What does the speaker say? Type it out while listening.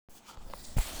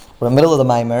We're in the middle of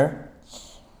the Maimer,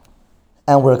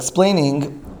 and we're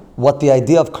explaining what the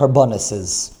idea of karbonis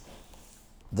is.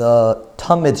 The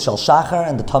tamid shel shachar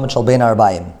and the tamid shel bein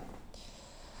arbayim.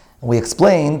 We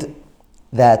explained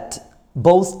that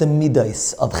both the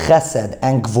midas of chesed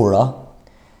and gvura,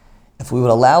 if we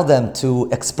would allow them to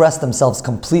express themselves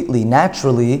completely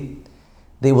naturally,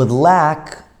 they would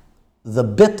lack the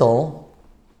bittul,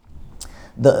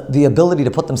 the ability to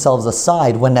put themselves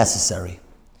aside when necessary.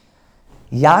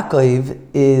 Yaakov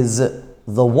is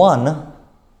the one,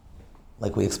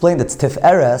 like we explained, it's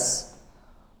Tiferes,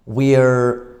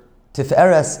 where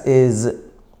Tiferes is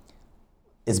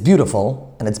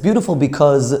beautiful, and it's beautiful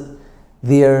because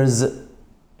there's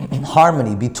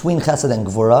harmony between chesed and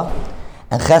gvura,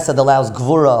 and chesed allows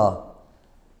gvura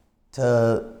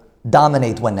to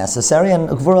dominate when necessary, and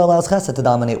gvura allows chesed to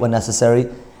dominate when necessary,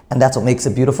 and that's what makes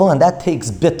it beautiful, and that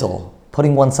takes bittul,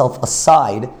 putting oneself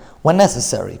aside when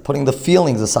necessary, putting the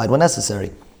feelings aside when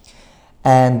necessary.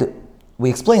 And we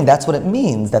explained that's what it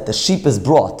means, that the sheep is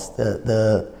brought,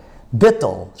 the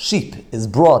bittul, sheep, is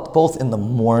brought both in the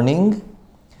morning,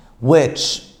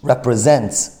 which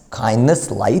represents kindness,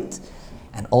 light,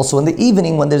 and also in the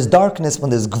evening when there's darkness,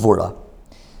 when there's gvura.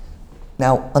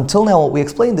 Now, until now, what we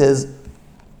explained is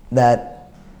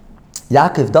that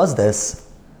Yaakov does this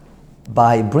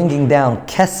by bringing down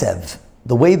kesev,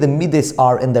 the way the midas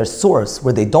are in their source,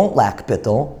 where they don't lack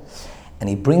bittul, and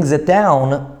he brings it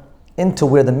down into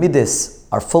where the midas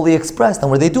are fully expressed and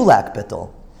where they do lack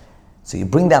bittul. So you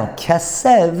bring down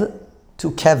kesev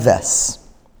to keves.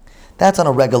 That's on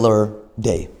a regular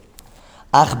day.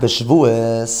 Ach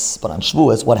b'shvuos, but on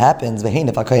Shvuos, what happens?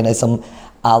 והניף, הכהן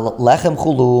al lechem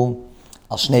chulu,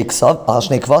 al shnei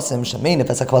kvasim, שמניף,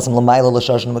 הכבשים למעלה,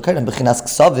 לשרשן, ומקורן, בחינת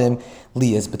כשבים,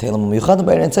 להיות, בטלים, ומיוחדים,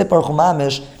 באור,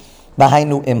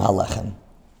 והיינו הלחם.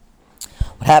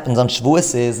 What happens on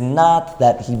Shvuos is not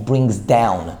that he brings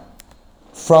down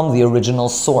from the original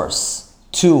source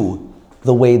to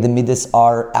the way the midas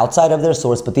are outside of their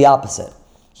source, but the opposite.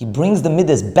 He brings the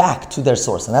midas back to their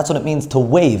source, and that's what it means to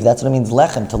wave. That's what it means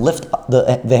lechem, to lift up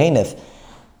the hanif,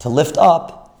 to lift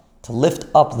up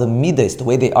the midas, the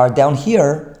way they are down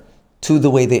here, to the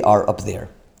way they are up there.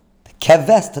 The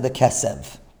keves to the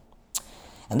kesev.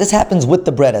 And this happens with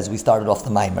the bread, as we started off the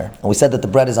Maimer, and we said that the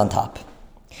bread is on top.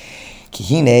 What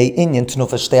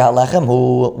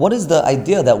is the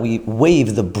idea that we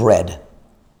wave the bread?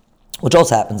 Which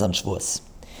also happens on Shvuos.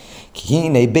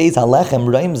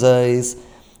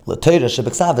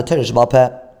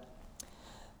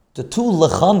 The two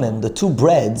lechamim, the two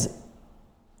breads,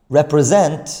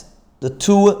 represent the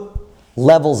two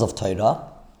levels of Torah,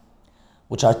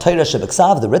 which are Torah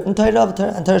shebeksav, the written Torah,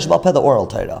 and Torah shebal peh, the oral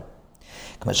Torah.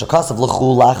 It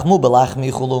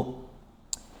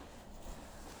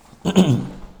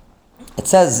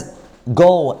says,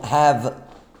 go have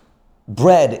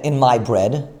bread in my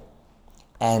bread,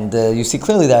 and you see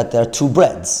clearly that there are two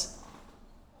breads.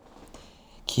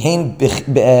 So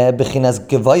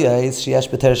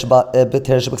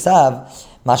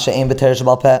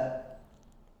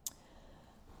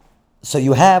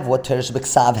you have what Torah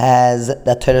shebeksav has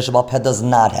that Torah shebal peh does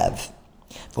not have.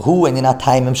 והוא ענין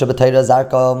הטעמים שבתורה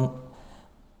זרקה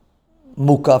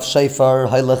מוקף שפר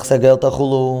הלך סגל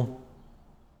תחולו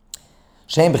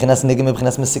שאין בחינת ניגים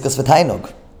מבחינת מסיקוס ותענוג.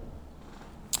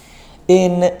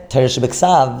 In Torah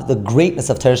shebeksav, the greatness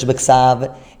of Torah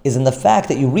shebeksav is in the fact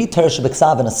that you read Torah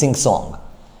shebeksav in a sing-song,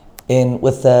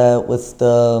 with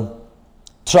the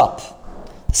trup,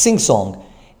 sing-song,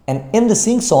 and in the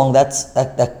sing-song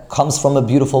that comes from a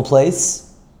beautiful place.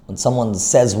 When someone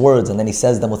says words and then he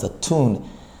says them with a tune,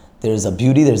 there's a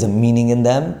beauty, there's a meaning in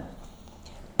them,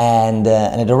 and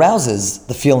it arouses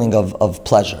the feeling of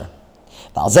pleasure.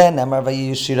 Brings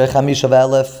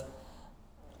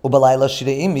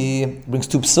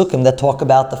two psukim that talk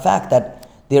about the fact that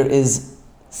there is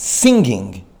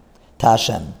singing to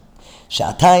Hashem.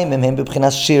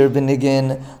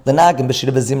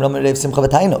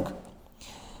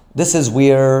 This is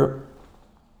where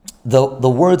the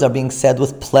words are being said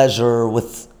with pleasure,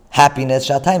 with happiness.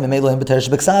 In Torah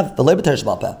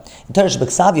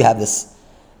shebeksav you have this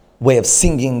way of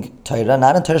singing Torah,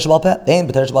 not in Torah shebal peh. In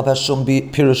Torah shebal peh shum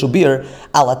pirush ubir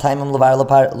ala taimim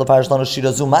levar shlanu shira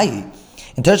zumayi.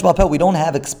 In Torah shebal peh we don't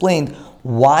have explained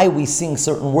why we sing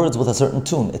certain words with a certain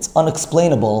tune. It's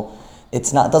unexplainable.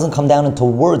 It doesn't come down into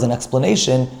words and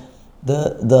explanation.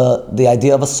 The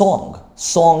idea of a song.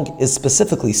 Song is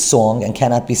specifically song and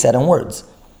cannot be said in words.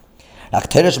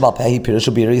 Torah shebal peh pirush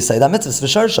ubir yisay da mitzvah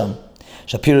v'sharsham.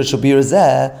 Torah shebal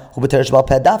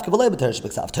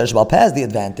peh has the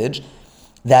advantage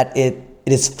that it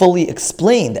it is fully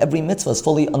explained. Every mitzvah is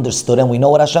fully understood, and we know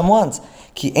what Hashem wants.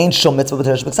 Ki ein shom mitzvah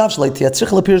b'teresh b'ksav shalei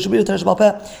tiyatzrich l'pirish b'ir teresh b'al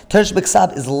peh. Teresh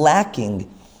b'ksav is lacking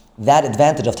that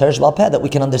advantage of teresh b'al peh, that we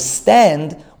can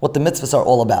understand what the mitzvahs are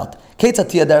all about. Keitzad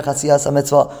tiyah derech asiyas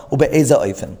ha-mitzvah u'be'eza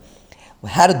oifim.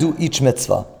 How to do each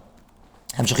mitzvah.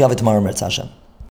 Hamshich Yavet tomorrow, Mirz Hashem.